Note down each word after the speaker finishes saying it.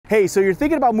Hey, so you're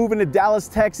thinking about moving to Dallas,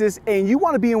 Texas, and you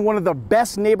want to be in one of the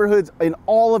best neighborhoods in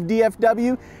all of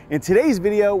DFW? In today's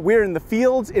video, we're in the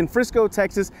Fields in Frisco,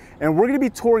 Texas, and we're going to be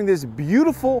touring this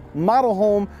beautiful model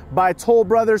home by Toll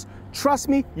Brothers. Trust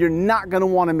me, you're not going to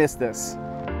want to miss this.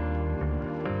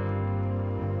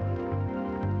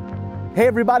 Hey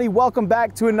everybody, welcome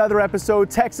back to another episode,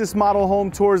 Texas Model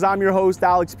Home Tours. I'm your host,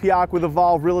 Alex Piech with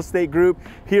Evolve Real Estate Group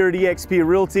here at eXp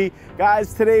Realty.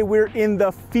 Guys, today we're in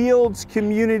the Fields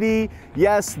community.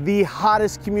 Yes, the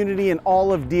hottest community in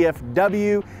all of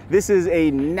DFW. This is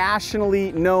a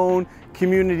nationally known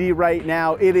community right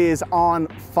now. It is on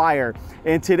fire.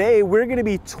 And today we're going to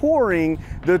be touring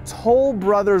the Toll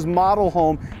Brothers model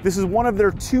home. This is one of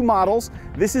their two models.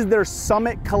 This is their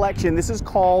Summit collection. This is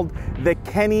called the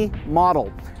Kenney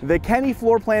Model. The Kenney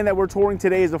floor plan that we're touring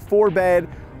today is a 4-bed,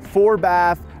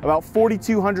 4-bath, about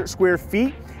 4,200 square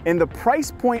feet. And the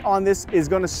price point on this is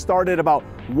going to start at about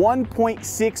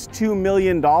 $1.62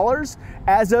 million.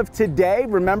 As of today,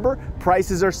 remember,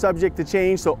 prices are subject to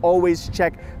change, so always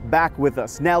check back with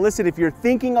us. Now listen, if you're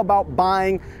thinking about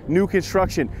buying new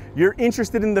construction, you're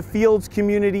interested in the Fields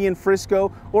community in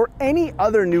Frisco or any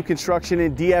other new construction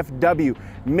in DFW,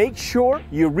 make sure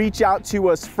you reach out to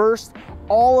us first.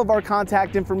 All of our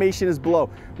contact information is below.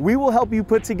 We will help you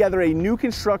put together a new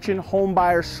construction home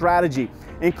buyer strategy,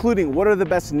 including what are the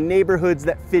best neighborhoods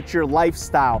that fit your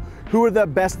lifestyle, who are the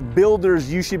best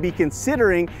builders you should be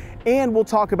considering, and we'll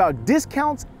talk about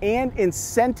discounts and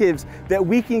incentives that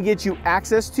we can get you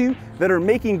access to that are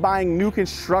making buying new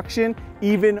construction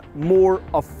even more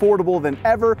affordable than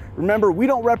ever. Remember, we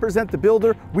don't represent the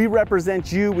builder, we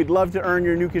represent you. We'd love to earn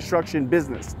your new construction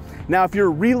business. Now, if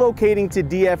you're relocating to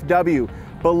DFW,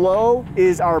 below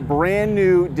is our brand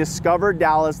new Discover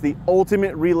Dallas, the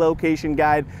ultimate relocation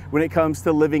guide when it comes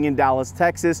to living in Dallas,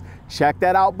 Texas. Check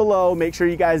that out below. Make sure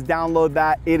you guys download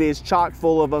that. It is chock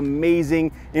full of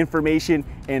amazing information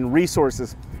and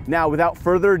resources. Now, without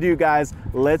further ado, guys,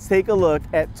 let's take a look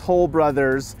at Toll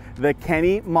Brothers, the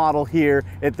Kenney model here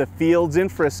at the Fields in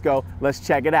Frisco. Let's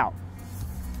check it out.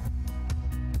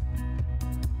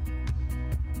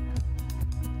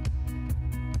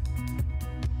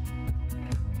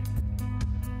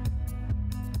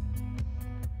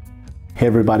 Hey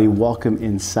everybody, welcome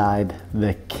inside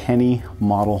the Kenney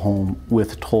model home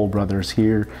with Toll Brothers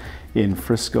here in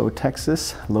Frisco,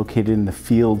 Texas, located in the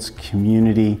Fields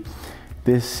community.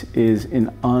 This is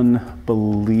an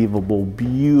unbelievable,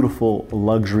 beautiful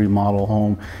luxury model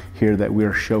home here that we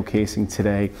are showcasing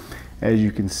today. As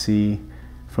you can see,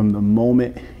 from the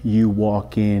moment you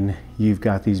walk in, you've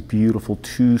got these beautiful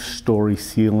 2-story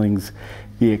ceilings,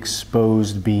 the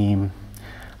exposed beam.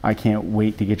 I can't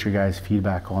wait to get your guys'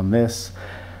 feedback on this.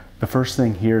 The first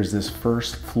thing here is this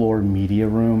first floor media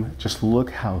room. Just look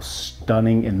how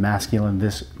stunning and masculine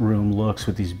this room looks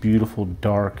with these beautiful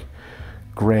dark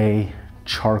gray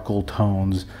charcoal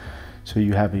tones. So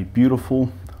you have a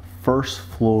beautiful first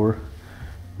floor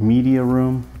media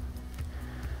room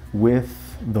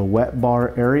with the wet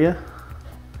bar area.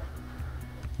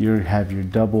 You have your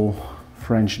double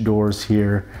French doors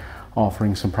here,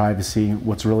 offering some privacy.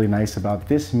 What's really nice about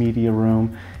this media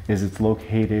room is it's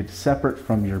located separate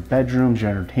from your bedrooms,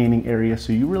 your entertaining area,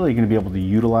 so you're really going to be able to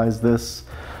utilize this,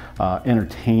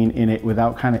 entertain in it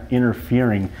without kind of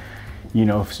interfering. You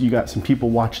know, if you got some people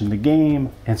watching the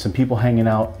game and some people hanging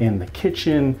out in the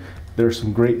kitchen, there's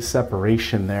some great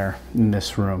separation there in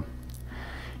this room.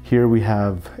 Here we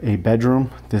have a bedroom.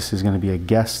 This is going to be a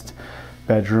guest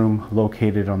bedroom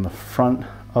located on the front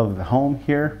of the home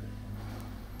here.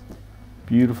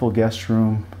 Beautiful guest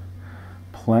room,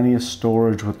 plenty of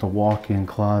storage with the walk-in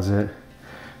closet.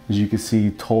 As you can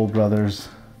see, Toll Brothers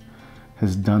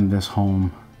has done this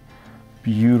home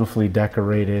beautifully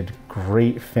decorated,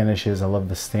 great finishes. I love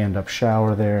the stand-up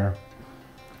shower there.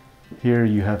 Here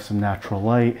you have some natural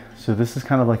light. So this is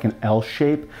kind of like an L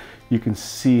shape. You can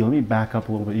see, let me back up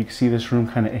a little bit. You can see this room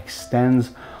kind of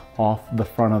extends off the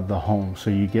front of the home.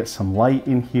 So you get some light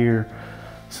in here,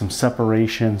 some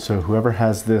separation, so whoever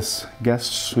has this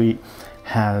guest suite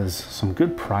has some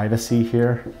good privacy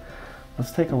here.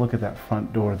 Let's take a look at that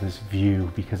front door, this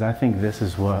view, because I think this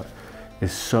is what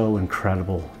is so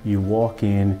incredible. You walk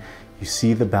in, you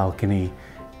see the balcony,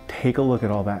 take a look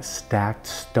at all that stacked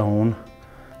stone,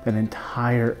 that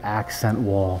entire accent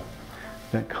wall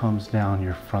that comes down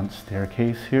your front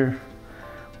staircase here.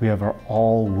 We have our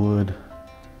all wood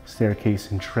staircase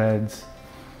and treads.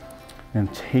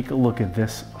 And take a look at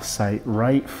this site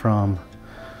right from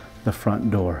the front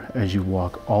door as you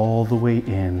walk all the way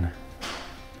in.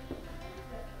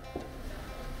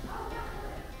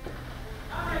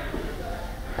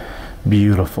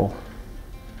 Beautiful.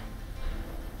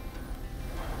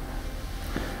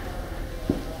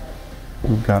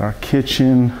 We've got our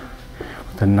kitchen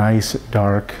with the nice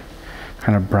dark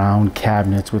kind of brown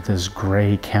cabinets with this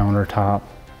gray countertop.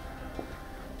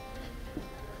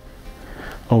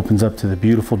 Opens up to the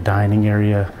beautiful dining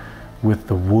area with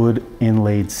the wood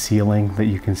inlaid ceiling that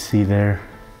you can see there.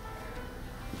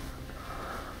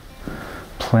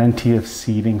 Plenty of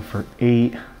seating for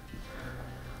 8.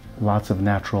 Lots of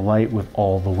natural light with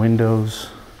all the windows.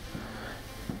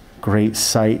 Great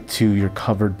sight to your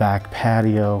covered back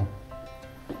patio.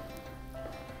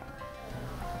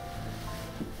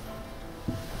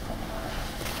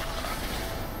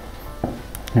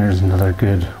 Here's another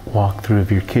good walkthrough of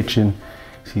your kitchen.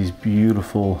 These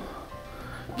beautiful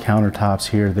countertops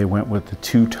here. They went with the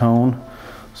two-tone,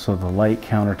 so the light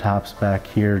countertops back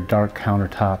here, dark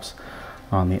countertops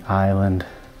on the island.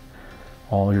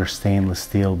 All your stainless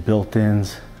steel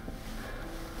built-ins.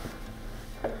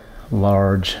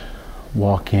 Large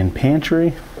walk-in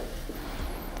pantry.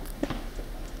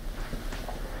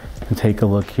 And take a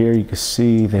look here. You can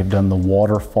see they've done the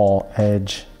waterfall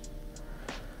edge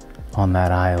on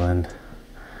that island.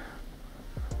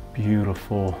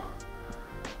 Beautiful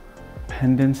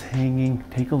pendants hanging.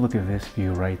 Take a look at this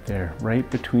view right there,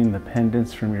 right between the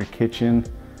pendants from your kitchen.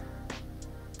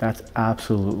 That's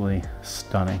absolutely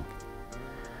stunning.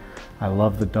 I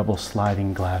love the double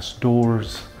sliding glass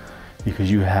doors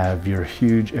because you have your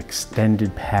huge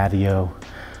extended patio.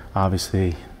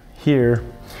 Obviously here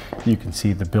you can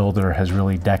see the builder has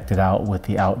really decked it out with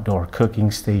the outdoor cooking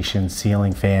station,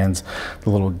 ceiling fans, the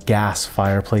little gas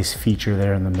fireplace feature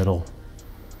there in the middle.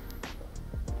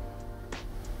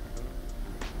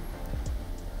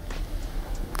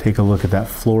 Take a look at that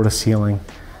floor to ceiling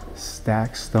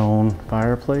stacked stone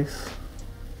fireplace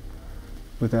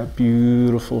with that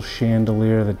beautiful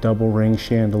chandelier, the double ring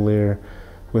chandelier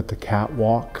with the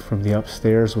catwalk from the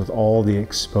upstairs with all the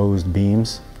exposed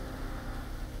beams.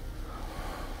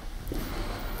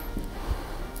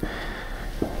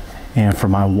 And for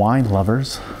my wine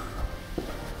lovers,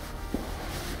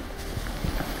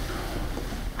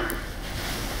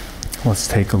 let's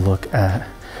take a look at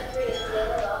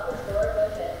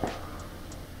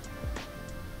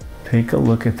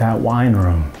that wine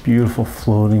room. Beautiful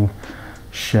floating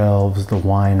shelves, the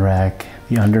wine rack,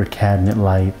 the under cabinet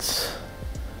lights.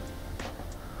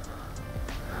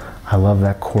 I love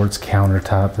that quartz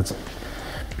countertop. That's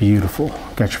beautiful.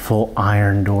 Got your full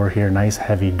iron door here, nice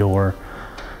heavy door.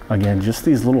 Again, just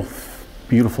these little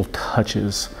beautiful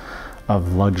touches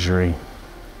of luxury.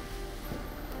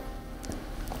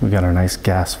 We got our nice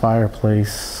gas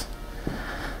fireplace.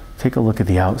 Take a look at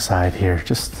the outside here.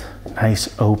 Just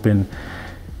nice open.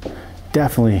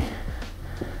 Definitely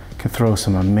can throw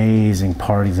some amazing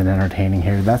parties and entertaining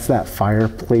here. That's that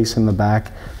fireplace in the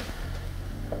back.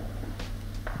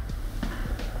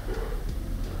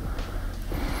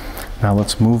 Now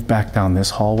let's move back down this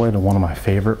hallway to one of my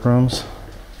favorite rooms.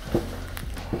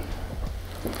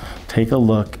 Take a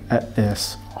look at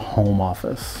this home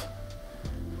office.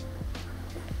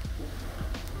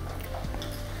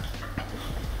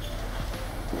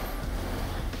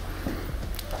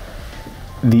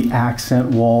 The accent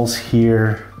walls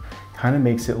here kind of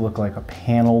makes it look like a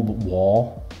paneled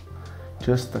wall.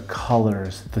 Just the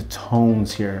colors, the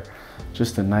tones here,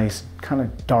 just a nice kind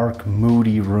of dark,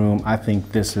 moody room. I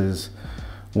think this is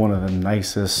one of the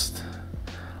nicest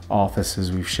offices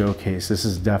we've showcased. This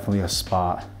is definitely a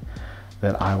spot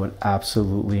that I would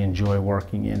absolutely enjoy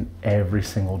working in every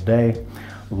single day.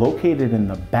 Located in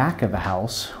the back of the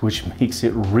house, which makes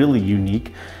it really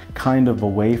unique, kind of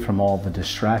away from all the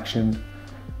distraction,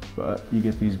 but you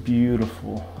get these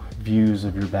beautiful views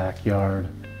of your backyard.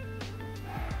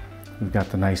 We've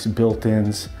got the nice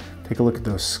built-ins. Take a look at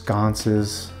those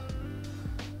sconces.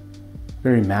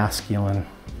 Very masculine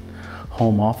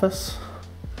home office.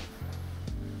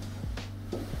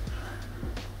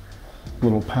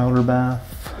 Little powder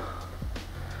bath.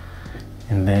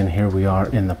 And then here we are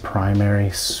in the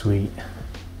primary suite.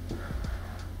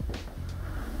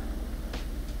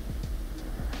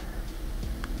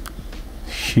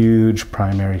 Huge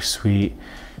primary suite,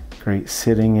 great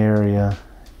sitting area.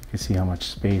 You can see how much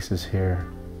space is here.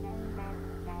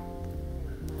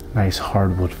 Nice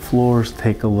hardwood floors.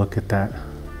 Take a look at that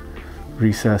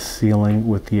recessed ceiling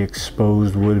with the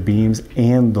exposed wood beams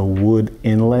and the wood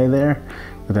inlay there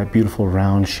with that beautiful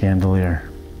round chandelier.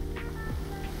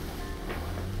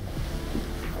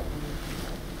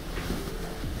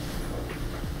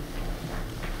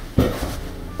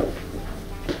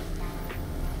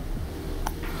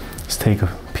 Let's take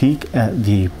a peek at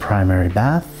the primary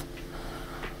bath.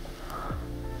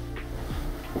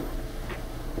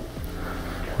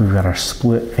 We've got our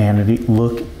split vanity.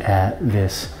 Look at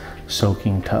this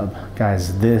soaking tub.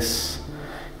 Guys, this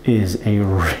is a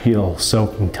real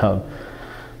soaking tub.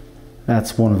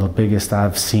 That's one of the biggest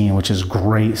I've seen, which is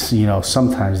great. You know,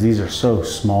 sometimes these are so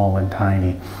small and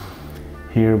tiny.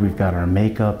 Here we've got our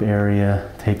makeup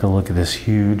area. Take a look at this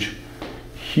huge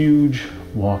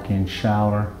walk-in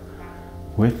shower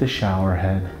with the shower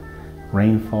head,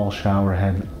 rainfall shower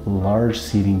head, large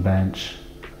seating bench.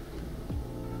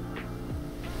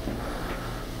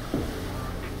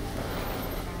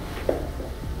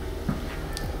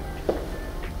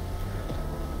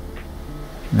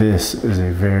 This is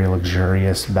a very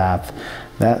luxurious bath.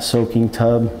 That soaking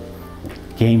tub,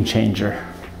 game changer.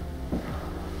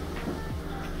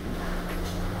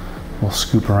 We'll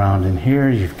scoop around in here.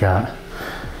 You've got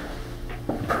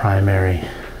a primary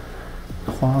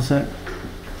closet.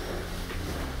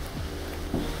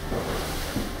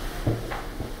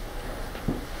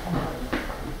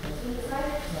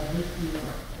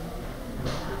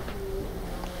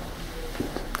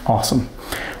 Awesome.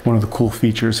 One of the cool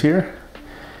features here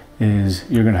is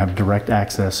you're gonna have direct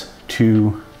access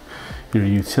to your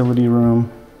utility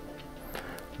room,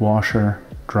 washer,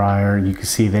 dryer. You can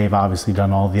see they've obviously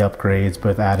done all the upgrades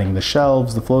with adding the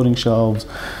shelves, the floating shelves,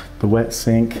 the wet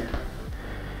sink.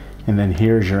 And then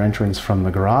here's your entrance from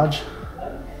the garage.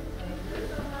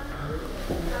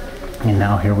 And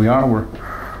now here we are, we're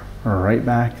right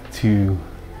back to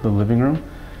the living room.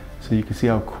 So you can see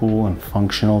how cool and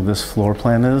functional this floor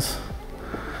plan is.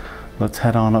 Let's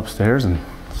head on upstairs and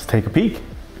let's take a peek.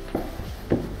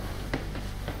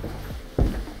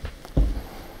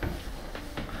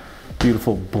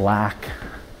 Beautiful black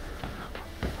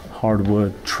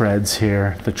hardwood treads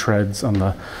here. The treads on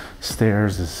the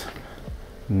stairs is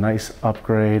a nice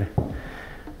upgrade.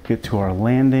 Get to our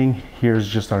landing. Here's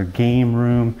just our game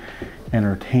room,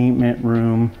 entertainment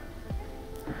room.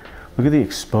 Look at the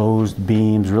exposed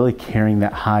beams, really carrying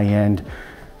that high-end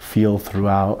feel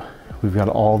throughout. We've got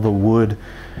all the wood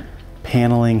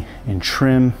paneling and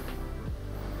trim.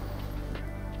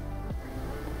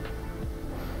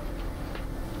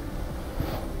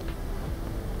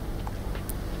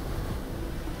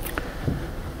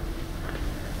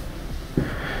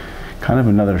 Kind of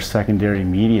another secondary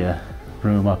media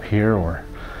room up here, or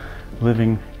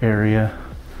living area.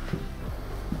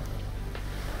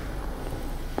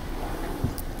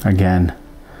 Again,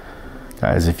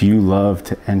 guys, if you love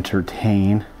to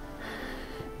entertain,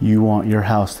 you want your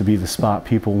house to be the spot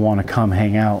people want to come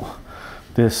hang out.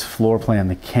 This floor plan,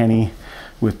 the Kenney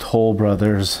with Toll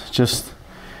Brothers, just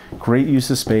great use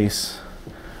of space,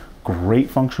 great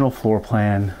functional floor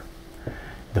plan.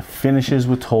 The finishes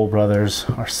with Toll Brothers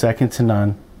are second to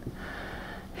none.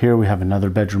 Here we have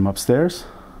another bedroom upstairs.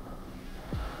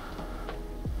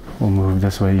 We'll move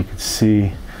this way. You can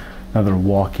see another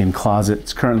walk-in closet.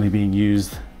 It's currently being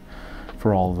used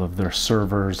for all of their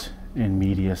servers and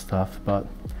media stuff, but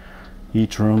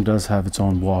each room does have its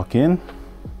own walk-in.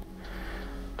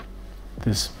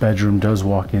 This bedroom does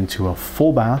walk into a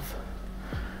full bath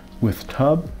with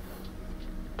tub.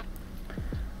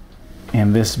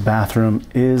 And this bathroom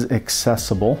is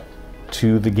accessible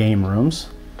to the game rooms.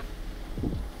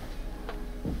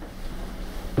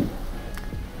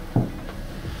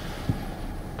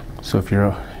 So if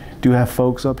you do have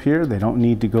folks up here, they don't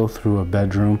need to go through a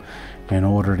bedroom in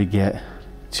order to get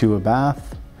to a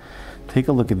bath. Take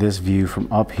a look at this view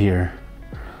from up here.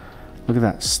 Look at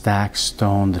that stacked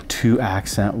stone, the 2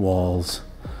 accent walls,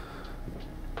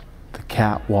 the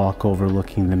catwalk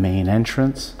overlooking the main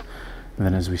entrance. And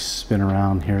then as we spin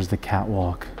around, here's the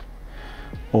catwalk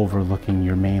overlooking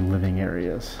your main living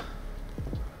areas.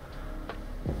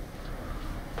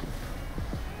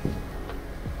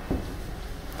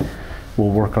 We'll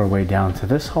work our way down to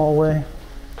this hallway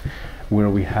where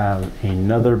we have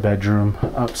another bedroom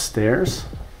upstairs.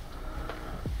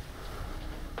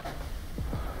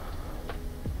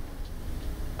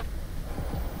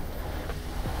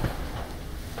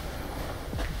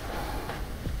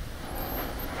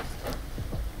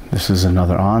 This is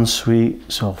another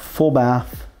ensuite, so full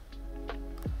bath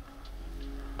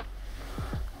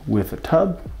with a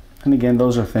tub. And again,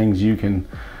 those are things you can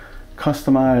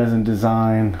customize and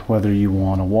design, whether you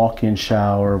want a walk-in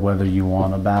shower, whether you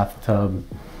want a bathtub.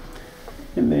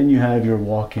 And then you have your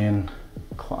walk-in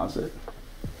closet.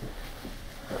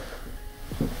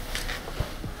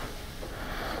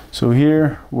 So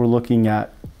here we're looking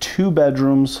at 2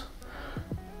 bedrooms,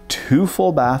 2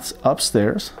 full baths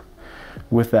upstairs,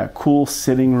 with that cool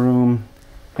sitting room,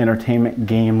 entertainment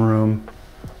game room.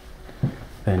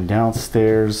 Then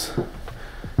downstairs,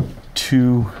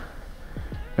 2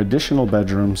 additional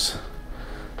bedrooms,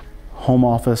 home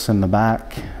office in the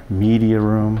back, media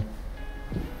room.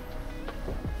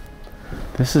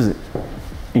 This is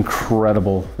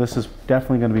incredible. This is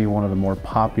definitely going to be one of the more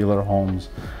popular homes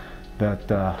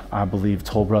that I believe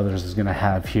Toll Brothers is going to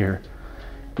have here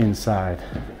inside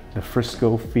the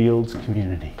Frisco Fields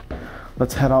community.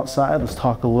 Let's head outside. Let's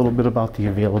talk a little bit about the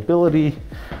availability,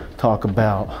 talk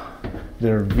about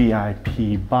their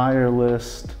VIP buyer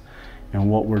list, and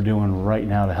what we're doing right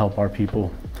now to help our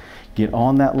people get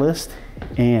on that list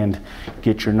and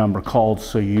get your number called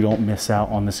so you don't miss out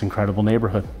on this incredible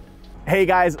neighborhood. Hey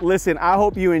guys, listen, I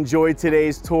hope you enjoyed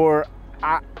today's tour.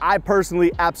 I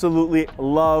personally absolutely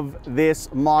love this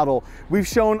model. We've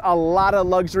shown a lot of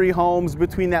luxury homes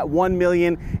between that $1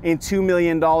 million and $2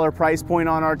 million price point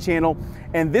on our channel,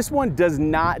 and this one does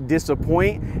not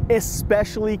disappoint,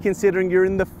 especially considering you're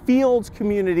in the Fields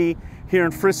community here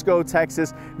in Frisco,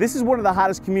 Texas. This is one of the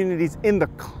hottest communities in the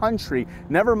country,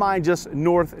 never mind just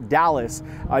North Dallas.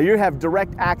 You have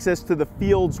direct access to the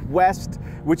Fields West,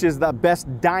 which is the best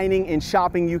dining and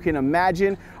shopping you can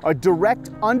imagine. A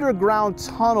direct underground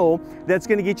tunnel that's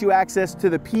gonna get you access to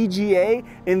the PGA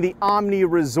and the Omni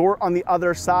Resort on the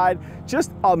other side.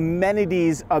 Just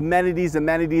amenities, amenities,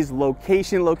 amenities,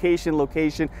 location, location,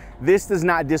 location. This does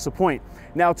not disappoint.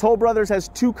 Now, Toll Brothers has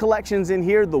two collections in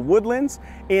here, the Woodlands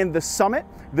and the Summit.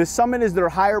 The Summit is their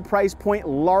higher price point,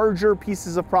 larger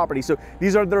pieces of property. So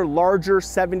these are their larger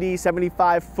 70,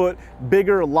 75 foot,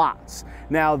 bigger lots.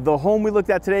 Now, the home we looked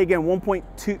at today, again,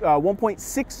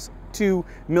 $1.62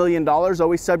 million,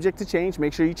 always subject to change.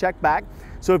 Make sure you check back.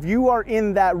 So if you are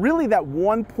in that, really that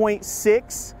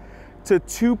 1.6 to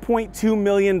 $2.2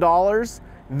 million,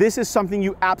 this is something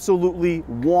you absolutely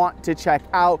want to check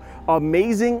out.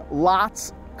 Amazing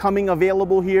lots coming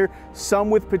available here, some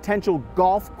with potential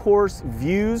golf course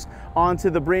views onto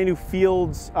the brand new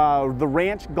Fields, the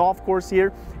Ranch golf course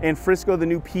here in Frisco, the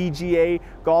new PGA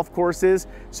golf courses.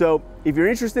 So if you're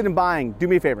interested in buying, do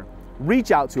me a favor,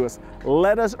 reach out to us.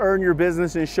 Let us earn your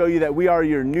business and show you that we are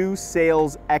your new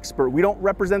sales expert. We don't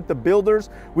represent the builders,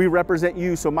 we represent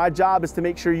you. So my job is to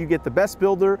make sure you get the best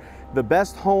builder, the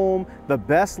best home, the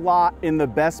best lot, and the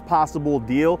best possible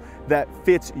deal that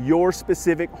fits your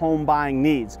specific home buying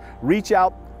needs. Reach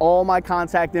out. All my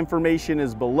contact information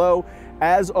is below.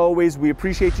 As always, we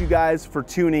appreciate you guys for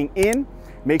tuning in.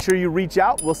 Make sure you reach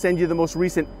out. We'll send you the most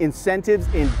recent incentives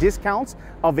and discounts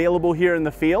available here in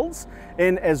the Fields.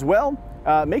 And as well,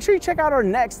 make sure you check out our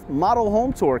next model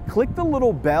home tour. Click the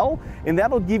little bell and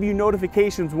that'll give you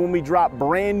notifications when we drop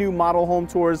brand new model home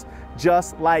tours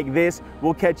just like this.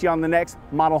 We'll catch you on the next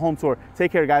model home tour.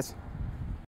 Take care, guys.